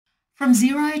From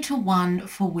Zero to One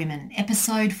for Women,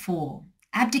 Episode 4,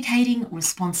 Abdicating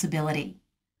Responsibility.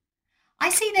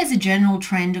 I see there's a general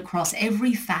trend across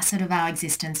every facet of our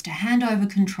existence to hand over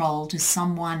control to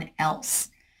someone else.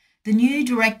 The new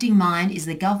directing mind is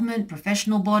the government,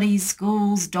 professional bodies,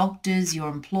 schools, doctors, your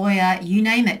employer, you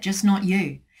name it, just not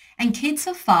you. And kids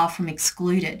are far from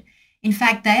excluded. In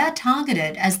fact, they are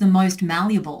targeted as the most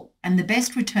malleable and the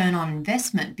best return on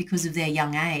investment because of their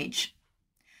young age.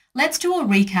 Let's do a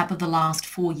recap of the last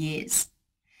 4 years.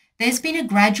 There's been a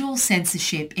gradual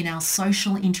censorship in our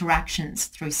social interactions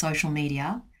through social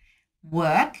media,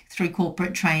 work through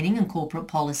corporate training and corporate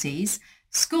policies,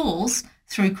 schools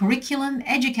through curriculum,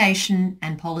 education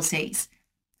and policies.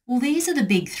 Well, these are the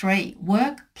big three: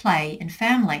 work, play and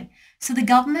family. So the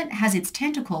government has its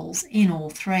tentacles in all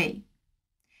three.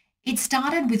 It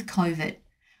started with COVID.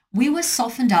 We were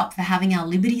softened up for having our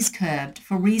liberties curbed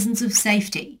for reasons of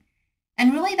safety.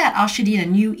 And really that ushered in a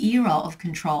new era of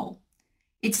control.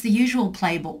 It's the usual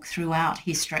playbook throughout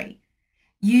history.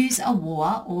 Use a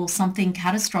war or something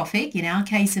catastrophic, in our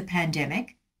case a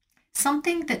pandemic,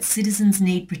 something that citizens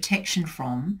need protection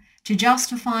from to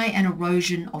justify an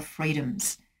erosion of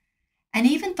freedoms. And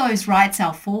even those rights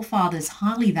our forefathers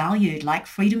highly valued, like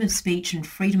freedom of speech and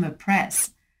freedom of press,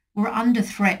 were under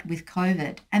threat with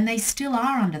COVID, and they still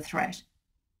are under threat.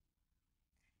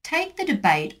 Take the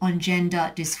debate on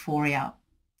gender dysphoria.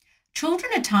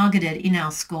 Children are targeted in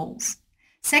our schools.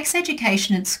 Sex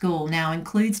education at school now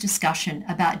includes discussion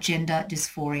about gender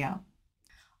dysphoria.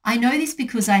 I know this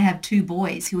because I have 2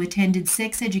 boys who attended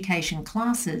sex education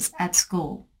classes at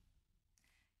school.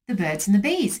 The birds and the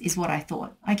bees is what I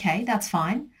thought. Okay, that's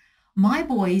fine. My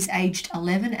boys aged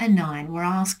 11 and 9 were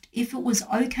asked if it was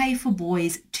okay for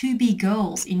boys to be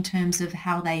girls in terms of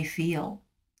how they feel.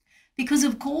 Because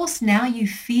of course now you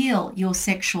feel your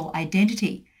sexual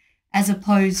identity as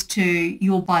opposed to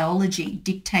your biology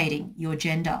dictating your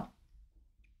gender.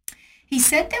 He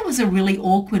said there was a really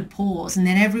awkward pause and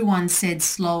then everyone said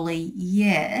slowly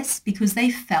yes because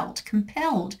they felt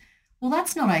compelled. Well,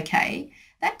 that's not okay.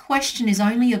 That question is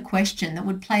only a question that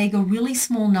would plague a really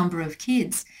small number of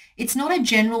kids. It's not a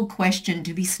general question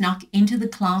to be snuck into the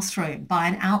classroom by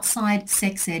an outside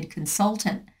sex ed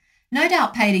consultant, no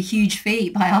doubt paid a huge fee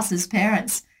by us as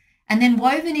parents, and then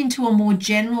woven into a more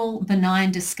general,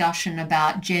 benign discussion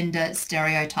about gender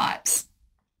stereotypes.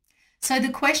 So the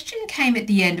question came at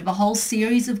the end of a whole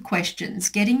series of questions,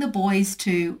 getting the boys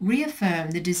to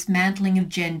reaffirm the dismantling of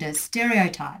gender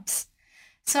stereotypes.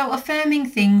 So affirming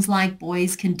things like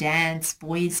boys can dance,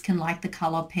 boys can like the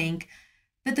colour pink,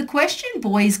 but the question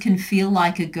boys can feel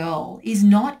like a girl is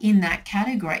not in that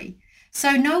category.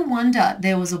 So no wonder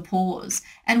there was a pause.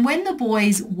 And when the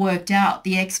boys worked out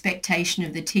the expectation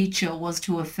of the teacher was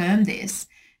to affirm this,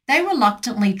 they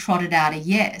reluctantly trotted out a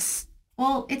yes.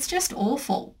 Well, it's just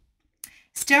awful.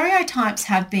 Stereotypes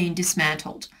have been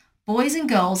dismantled. Boys and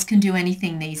girls can do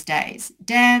anything these days.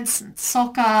 Dance and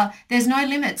soccer, there's no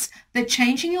limits. But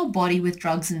changing your body with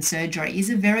drugs and surgery is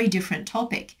a very different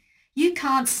topic. You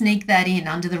can't sneak that in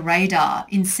under the radar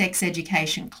in sex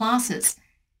education classes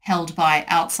held by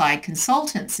outside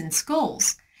consultants in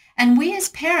schools. And we as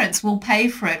parents will pay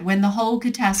for it when the whole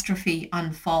catastrophe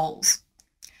unfolds.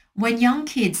 When young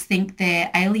kids think their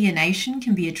alienation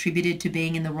can be attributed to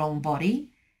being in the wrong body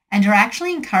and are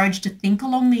actually encouraged to think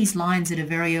along these lines at a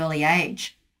very early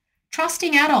age.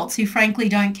 Trusting adults who frankly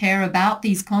don't care about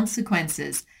these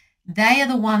consequences, they are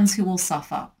the ones who will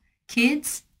suffer,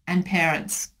 kids and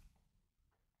parents.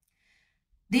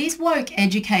 These woke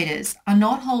educators are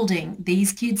not holding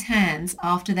these kids' hands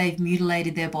after they've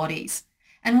mutilated their bodies.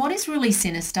 And what is really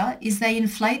sinister is they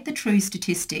inflate the true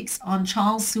statistics on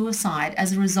child suicide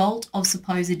as a result of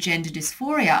supposed gender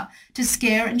dysphoria to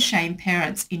scare and shame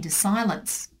parents into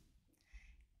silence.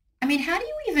 I mean, how do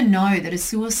you even know that a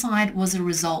suicide was a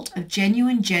result of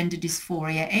genuine gender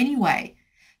dysphoria anyway?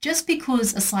 Just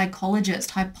because a psychologist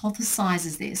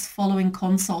hypothesizes this following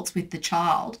consults with the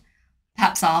child,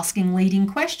 perhaps asking leading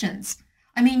questions.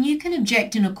 I mean, you can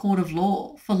object in a court of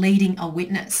law for leading a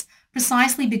witness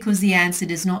precisely because the answer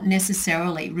does not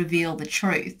necessarily reveal the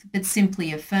truth, but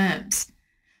simply affirms.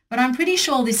 But I'm pretty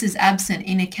sure this is absent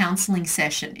in a counselling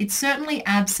session. It's certainly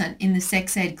absent in the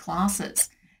sex ed classes.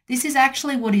 This is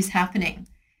actually what is happening.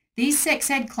 These sex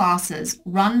ed classes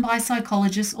run by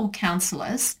psychologists or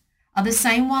counsellors are the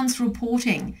same ones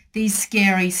reporting these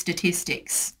scary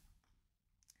statistics.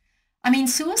 I mean,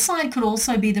 suicide could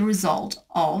also be the result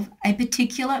of a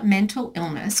particular mental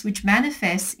illness which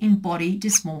manifests in body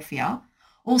dysmorphia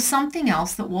or something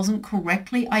else that wasn't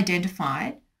correctly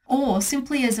identified or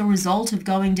simply as a result of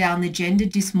going down the gender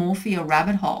dysmorphia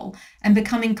rabbit hole and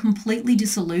becoming completely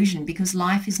disillusioned because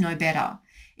life is no better.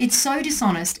 It's so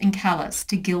dishonest and callous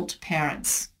to guilt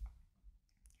parents.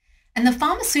 And the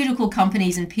pharmaceutical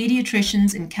companies and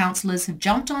pediatricians and counsellors have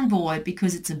jumped on board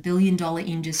because it's a billion-dollar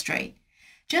industry.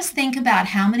 Just think about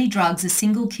how many drugs a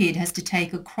single kid has to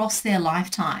take across their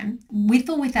lifetime, with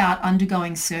or without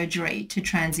undergoing surgery, to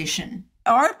transition.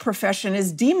 Our profession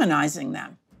is demonizing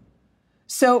them.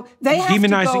 So they have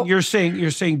demonizing, to go... You're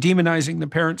saying demonizing the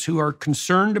parents who are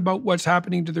concerned about what's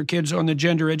happening to their kids on the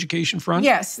gender education front?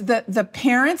 Yes, the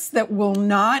parents that will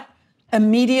not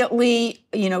immediately,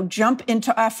 jump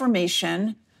into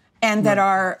affirmation and that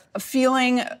are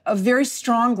feeling very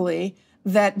strongly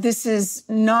that this is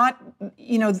not,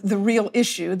 the real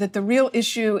issue, that the real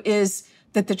issue is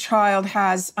that the child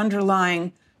has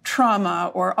underlying trauma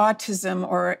or autism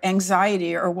or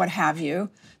anxiety or what have you.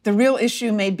 The real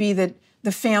issue may be that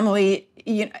the family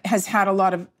has had a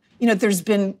lot of, there's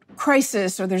been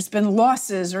crisis or there's been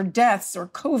losses or deaths or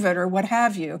COVID or what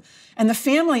have you. And the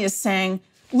family is saying,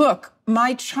 look,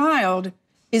 my child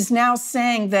is now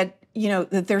saying that,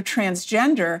 that they're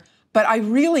transgender, but I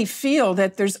really feel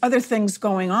that there's other things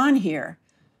going on here.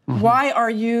 Mm-hmm. Why are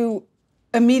you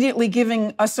immediately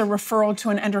giving us a referral to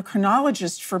an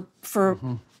endocrinologist for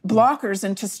mm-hmm. blockers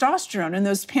and testosterone? And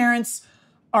those parents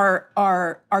are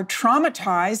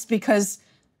traumatized because,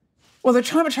 well, they're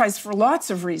traumatized for lots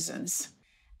of reasons.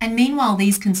 And meanwhile,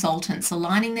 these consultants are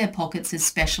lining their pockets as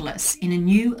specialists in a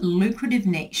new lucrative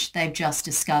niche they've just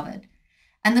discovered.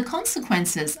 And the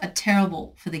consequences are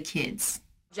terrible for the kids.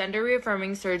 Gender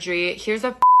reaffirming surgery. Here's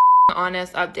a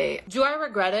honest update. Do I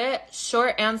regret it?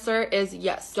 Short answer is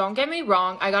yes. Don't get me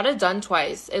wrong, I got it done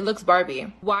twice. It looks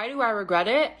Barbie. Why do I regret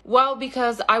it? Well,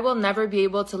 because I will never be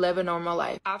able to live a normal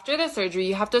life. After the surgery,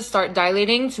 you have to start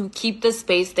dilating to keep the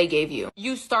space they gave you.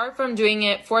 You start from doing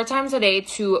it 4 times a day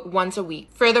to once a week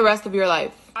for the rest of your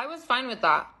life. I was fine with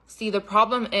that. See, the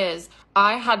problem is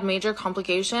I had major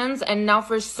complications, and now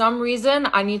for some reason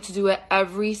I need to do it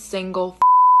every single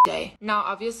day. Now,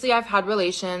 obviously, I've had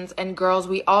relations, and girls,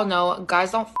 we all know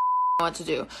guys don't know what to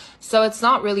do. So it's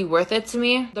not really worth it to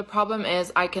me. The problem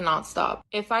is I cannot stop.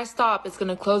 If I stop, it's going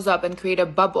to close up and create a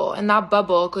bubble, and that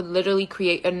bubble could literally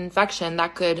create an infection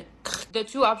that could... The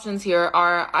 2 options here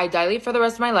are I dilate for the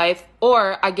rest of my life,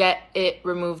 or I get it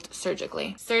removed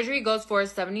surgically. Surgery goes for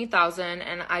 $70,000,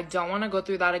 and I don't want to go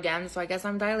through that again, so I guess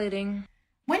I'm dilating.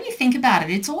 When you think about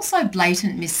it, it's also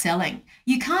blatant mis-selling.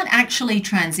 You can't actually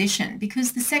transition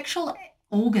because the sexual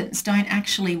organs don't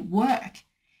actually work.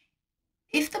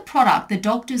 If the product the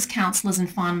doctors, counsellors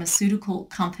and pharmaceutical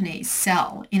companies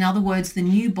sell, in other words, the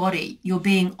new body you're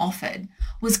being offered,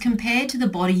 was compared to the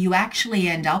body you actually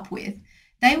end up with,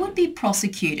 they would be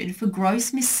prosecuted for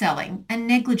gross mis-selling and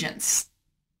negligence.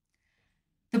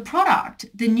 The product,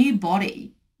 the new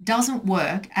body, doesn't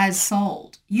work as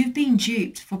sold. You've been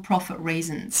duped for profit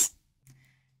reasons.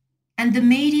 And the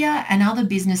media and other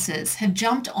businesses have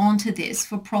jumped onto this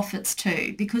for profits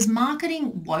too, because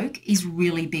marketing woke is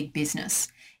really big business.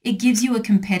 It gives you a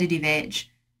competitive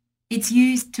edge. It's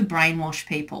used to brainwash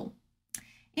people.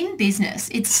 In business,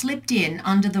 it's slipped in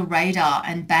under the radar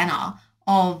and banner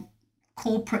of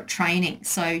corporate training,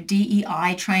 so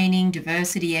DEI training,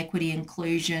 diversity, equity,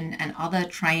 inclusion, and other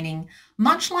training,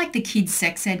 much like the kids'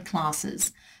 sex ed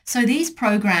classes. So these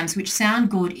programs, which sound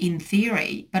good in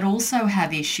theory, but also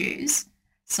have issues,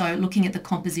 so looking at the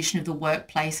composition of the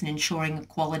workplace and ensuring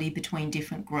equality between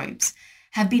different groups,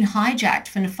 have been hijacked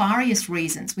for nefarious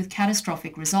reasons with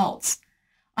catastrophic results.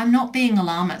 I'm not being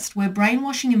alarmist. We're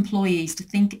brainwashing employees to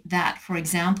think that, for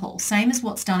example, same as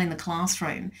what's done in the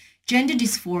classroom, gender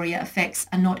dysphoria affects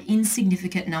a not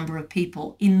insignificant number of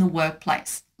people in the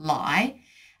workplace. Lie.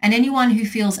 And anyone who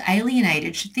feels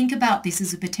alienated should think about this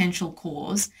as a potential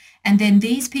cause, and then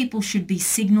these people should be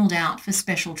signalled out for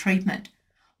special treatment.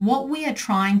 What we are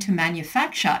trying to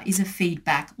manufacture is a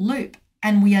feedback loop,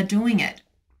 and we are doing it.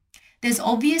 There's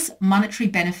obvious monetary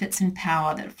benefits and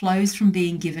power that flows from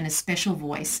being given a special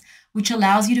voice, which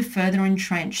allows you to further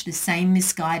entrench the same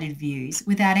misguided views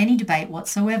without any debate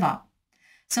whatsoever.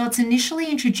 So it's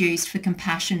initially introduced for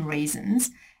compassion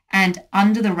reasons and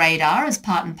under the radar as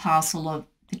part and parcel of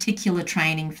particular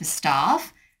training for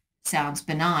staff. Sounds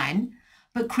benign,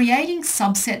 but creating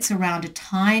subsets around a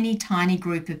tiny, tiny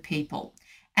group of people,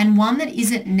 and one that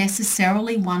isn't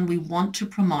necessarily one we want to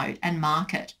promote and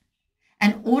market,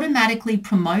 and automatically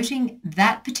promoting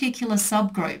that particular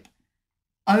subgroup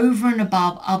over and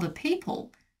above other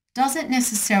people doesn't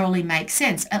necessarily make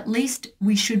sense. At least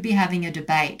we should be having a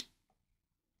debate.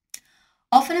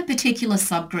 Often a particular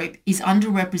subgroup is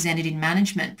underrepresented in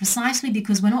management precisely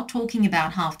because we're not talking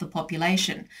about half the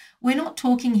population. We're not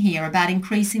talking here about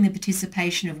increasing the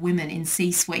participation of women in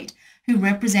C-suite who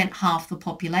represent half the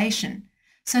population.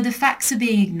 So the facts are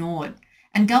being ignored,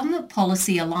 and government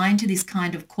policy aligned to this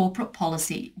kind of corporate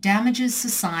policy damages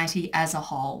society as a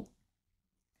whole.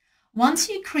 Once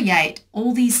you create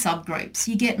all these subgroups,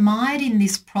 you get mired in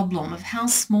this problem of how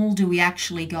small do we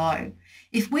actually go.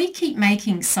 If we keep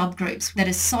making subgroups that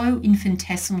are so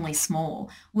infinitesimally small,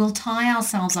 we'll tie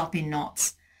ourselves up in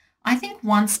knots. I think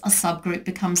once a subgroup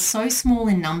becomes so small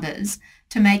in numbers,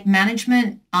 to make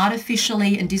management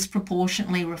artificially and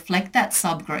disproportionately reflect that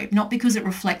subgroup, not because it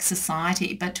reflects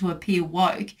society, but to appear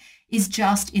woke, is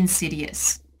just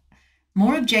insidious.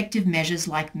 More objective measures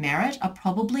like merit are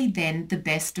probably then the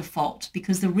best default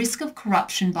because the risk of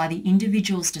corruption by the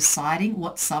individuals deciding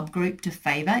what subgroup to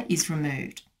favour is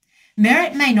removed.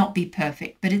 Merit may not be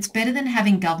perfect, but it's better than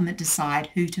having government decide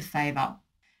who to favour.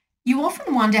 You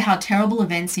often wonder how terrible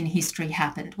events in history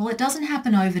happened. Well, it doesn't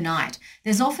happen overnight.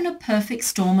 There's often a perfect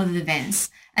storm of events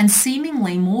and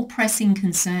seemingly more pressing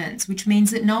concerns, which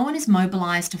means that no one is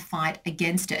mobilised to fight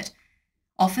against it.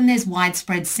 Often there's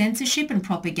widespread censorship and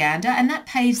propaganda, and that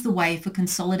paves the way for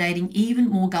consolidating even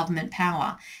more government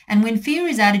power. And when fear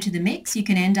is added to the mix, you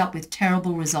can end up with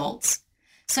terrible results.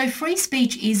 So free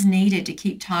speech is needed to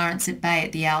keep tyrants at bay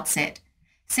at the outset.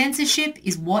 Censorship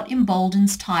is what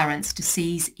emboldens tyrants to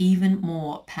seize even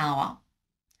more power.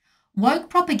 Woke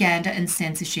propaganda and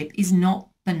censorship is not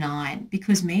benign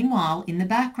because meanwhile, in the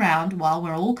background, while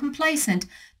we're all complacent,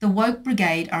 the woke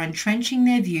brigade are entrenching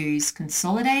their views,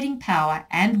 consolidating power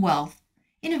and wealth,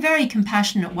 in a very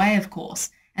compassionate way, of course,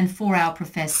 and for our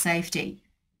professed safety.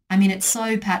 I mean, it's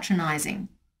so patronising.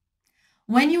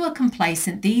 When you are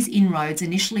complacent, these inroads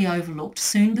initially overlooked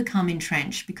soon become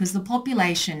entrenched because the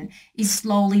population is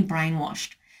slowly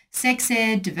brainwashed. Sex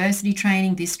ed, diversity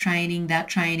training, this training, that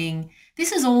training,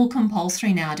 this is all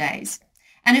compulsory nowadays.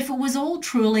 And if it was all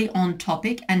truly on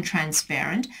topic and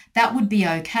transparent, that would be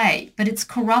okay, but it's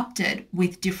corrupted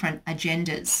with different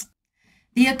agendas.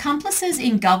 The accomplices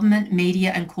in government,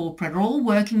 media and corporate are all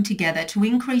working together to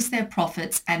increase their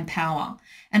profits and power.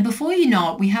 And before you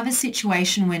know it, we have a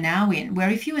situation we're now in where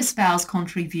if you espouse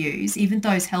contrary views, even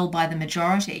those held by the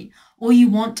majority, or you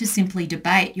want to simply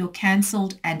debate, you're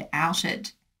cancelled and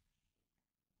outed.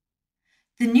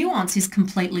 The nuance is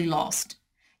completely lost.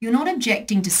 You're not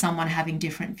objecting to someone having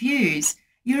different views.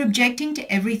 You're objecting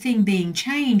to everything being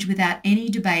changed without any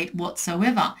debate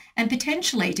whatsoever, and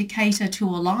potentially to cater to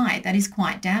a lie that is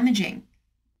quite damaging.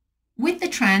 With the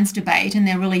trans debate, and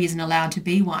there really isn't allowed to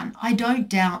be one, I don't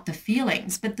doubt the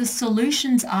feelings, but the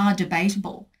solutions are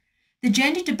debatable. The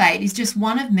gender debate is just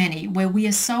one of many where we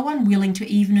are so unwilling to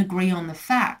even agree on the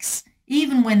facts,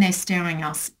 even when they're staring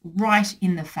us right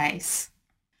in the face.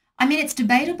 I mean, it's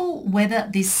debatable whether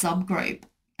this subgroup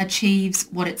achieves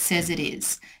what it says it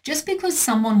is. Just because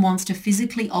someone wants to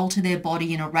physically alter their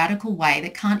body in a radical way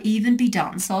that can't even be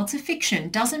done, so it's a fiction,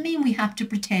 doesn't mean we have to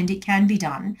pretend it can be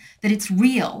done, that it's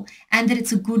real, and that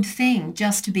it's a good thing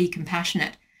just to be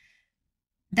compassionate.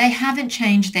 They haven't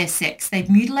changed their sex. They've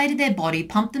mutilated their body,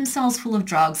 pumped themselves full of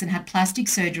drugs, and had plastic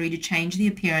surgery to change the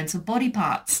appearance of body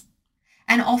parts.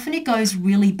 And often it goes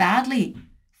really badly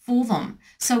for them.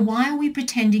 So why are we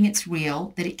pretending it's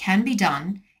real, that it can be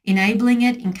done, enabling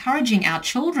it, encouraging our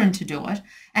children to do it,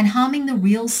 and harming the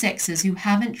real sexes who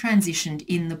haven't transitioned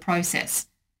in the process?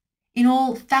 In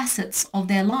all facets of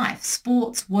their life,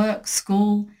 sports, work,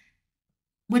 school,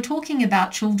 we're talking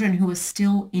about children who are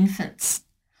still infants.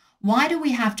 Why do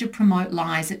we have to promote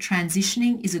lies that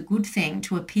transitioning is a good thing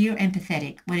to appear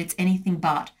empathetic when it's anything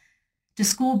but? To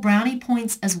score brownie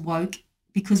points as woke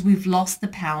because we've lost the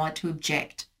power to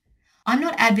object. I'm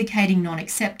not advocating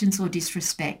non-acceptance or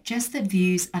disrespect, just that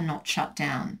views are not shut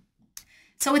down.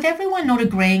 So with everyone not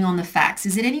agreeing on the facts,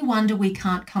 is it any wonder we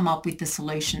can't come up with the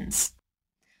solutions?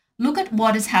 Look at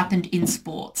what has happened in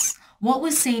sports. What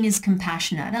was seen as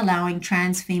compassionate, allowing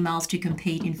trans females to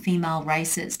compete in female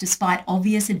races despite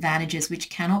obvious advantages which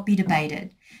cannot be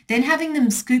debated, then having them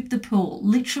scoop the pool,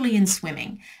 literally in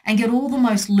swimming, and get all the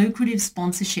most lucrative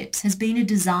sponsorships has been a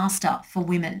disaster for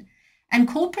women. And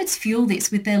corporates fuel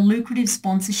this with their lucrative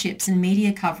sponsorships and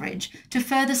media coverage to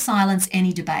further silence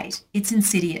any debate. It's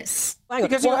insidious.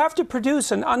 Because you have to produce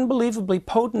an unbelievably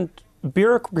potent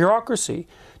bureaucracy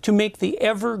to make the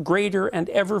ever greater and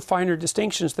ever finer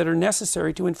distinctions that are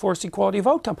necessary to enforce equality of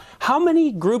outcome. How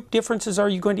many group differences are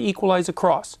you going to equalize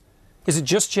across? Is it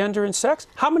just gender and sex?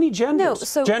 How many genders? No,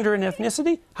 so gender and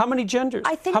ethnicity? How many genders?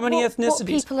 I think how many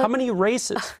ethnicities? what How many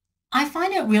races? I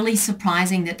find it really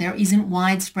surprising that there isn't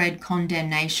widespread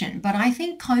condemnation, but I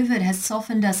think COVID has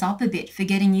softened us up a bit for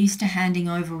getting used to handing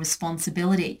over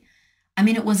responsibility. I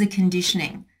mean, it was a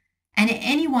conditioning. And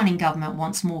anyone in government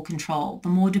wants more control. The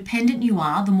more dependent you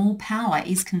are, the more power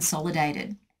is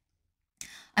consolidated.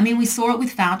 I mean, we saw it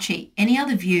with Fauci. Any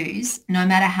other views, no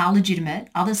matter how legitimate,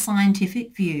 other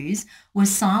scientific views, were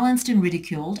silenced and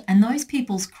ridiculed, and those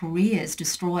people's careers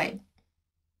destroyed.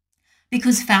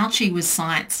 Because Fauci was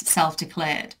science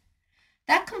self-declared.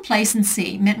 That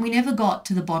complacency meant we never got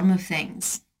to the bottom of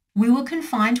things. We were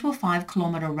confined to a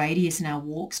 5-kilometre radius in our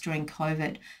walks during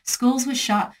COVID. Schools were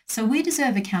shut, so we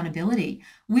deserve accountability.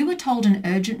 We were told an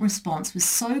urgent response was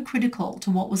so critical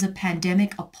to what was a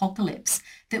pandemic apocalypse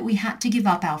that we had to give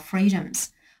up our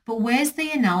freedoms. But where's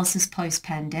the analysis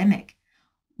post-pandemic?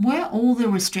 Were all the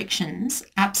restrictions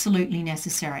absolutely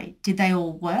necessary? Did they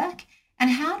all work? And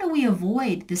how do we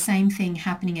avoid the same thing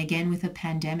happening again with a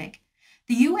pandemic?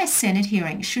 The US Senate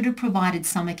hearing should have provided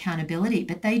some accountability,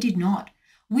 but they did not.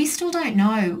 We still don't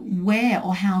know where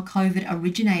or how COVID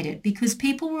originated because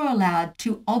people were allowed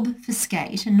to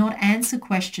obfuscate and not answer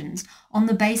questions on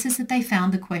the basis that they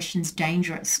found the questions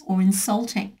dangerous or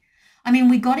insulting. I mean,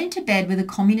 we got into bed with a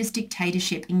communist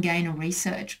dictatorship in gain of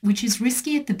research, which is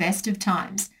risky at the best of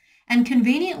times. And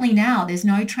conveniently now, there's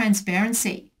no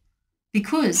transparency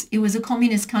because it was a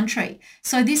communist country.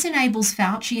 So this enables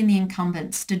Fauci and the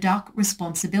incumbents to duck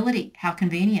responsibility. How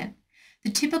convenient. The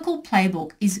typical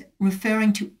playbook is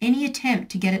referring to any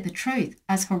attempt to get at the truth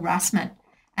as harassment,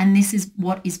 and this is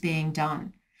what is being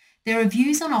done. There are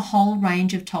views on a whole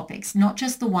range of topics, not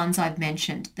just the ones I've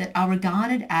mentioned, that are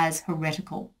regarded as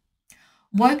heretical.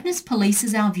 Wokeness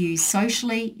polices our views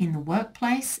socially, in the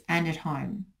workplace, and at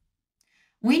home.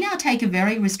 We now take a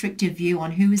very restrictive view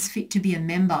on who is fit to be a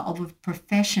member of a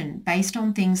profession based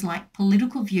on things like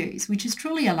political views, which is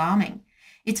truly alarming.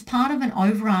 It's part of an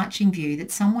overarching view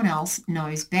that someone else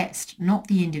knows best, not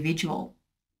the individual.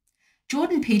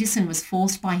 Jordan Peterson was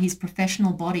forced by his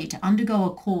professional body to undergo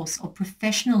a course of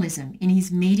professionalism in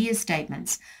his media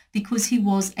statements because he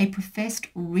was a professed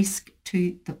risk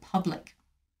to the public.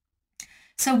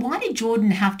 So why did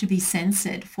Jordan have to be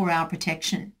censored for our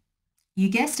protection? You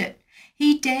guessed it.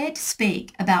 He dared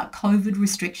speak about COVID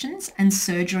restrictions and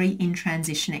surgery in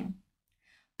transitioning.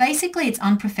 Basically, it's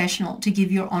unprofessional to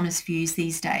give your honest views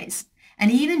these days, and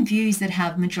even views that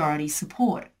have majority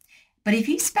support. But if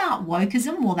you spout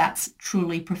wokeism, well, that's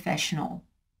truly professional.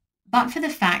 But for the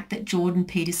fact that Jordan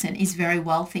Peterson is very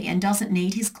wealthy and doesn't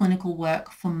need his clinical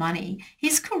work for money,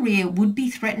 his career would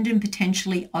be threatened and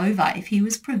potentially over if he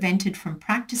was prevented from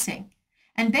practicing.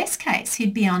 And best case,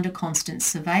 he'd be under constant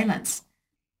surveillance.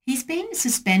 He's been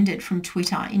suspended from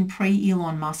Twitter in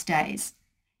pre-Elon Musk days.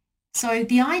 So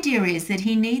the idea is that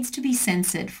he needs to be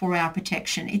censored for our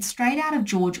protection. It's straight out of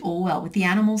George Orwell with the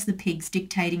animals, the pigs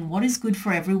dictating what is good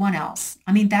for everyone else.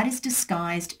 I mean, that is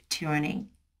disguised tyranny.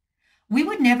 We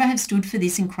would never have stood for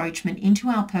this encroachment into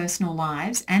our personal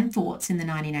lives and thoughts in the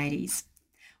 1980s.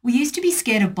 We used to be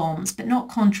scared of bombs, but not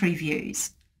contrary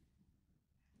views.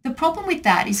 The problem with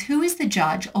that is who is the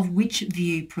judge of which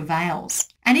view prevails?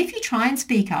 And if you try and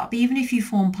speak up, even if you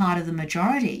form part of the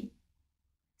majority,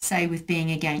 say with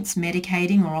being against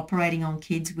medicating or operating on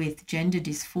kids with gender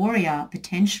dysphoria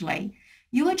potentially,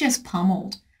 you are just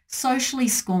pummeled, socially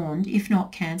scorned, if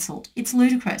not cancelled. It's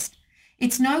ludicrous.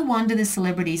 It's no wonder the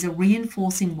celebrities are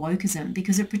reinforcing wokeism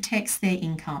because it protects their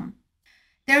income.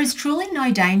 There is truly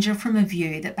no danger from a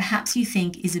view that perhaps you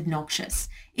think is obnoxious.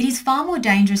 It is far more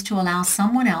dangerous to allow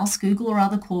someone else, Google or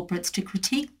other corporates, to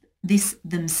critique this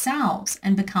themselves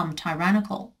and become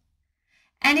tyrannical.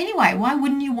 And anyway, why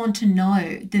wouldn't you want to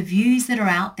know the views that are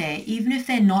out there, even if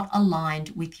they're not aligned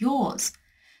with yours?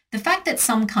 The fact that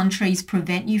some countries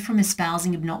prevent you from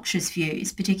espousing obnoxious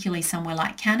views, particularly somewhere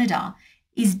like Canada,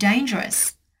 is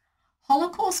dangerous.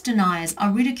 Holocaust deniers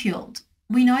are ridiculed.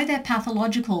 We know they're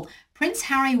pathological. Prince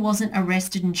Harry wasn't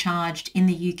arrested and charged in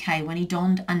the UK when he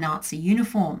donned a Nazi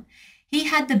uniform. He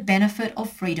had the benefit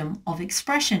of freedom of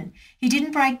expression. He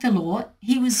didn't break the law.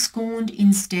 He was scorned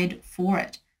instead for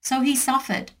it. So he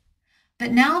suffered.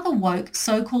 But now the woke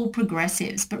so-called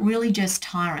progressives, but really just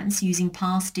tyrants using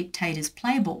past dictators'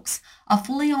 playbooks, are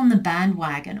fully on the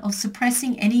bandwagon of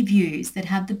suppressing any views that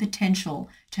have the potential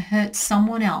to hurt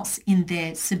someone else in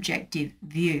their subjective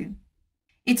view.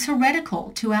 It's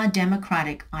heretical to our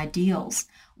democratic ideals.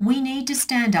 We need to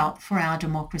stand up for our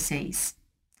democracies.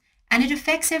 And it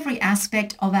affects every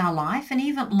aspect of our life and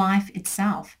even life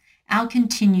itself, our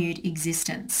continued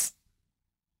existence.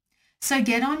 So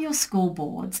get on your school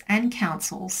boards and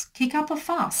councils, kick up a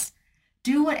fuss,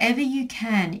 do whatever you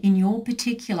can in your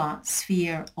particular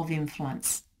sphere of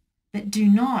influence. but do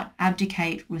not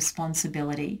abdicate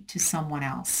responsibility to someone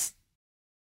else.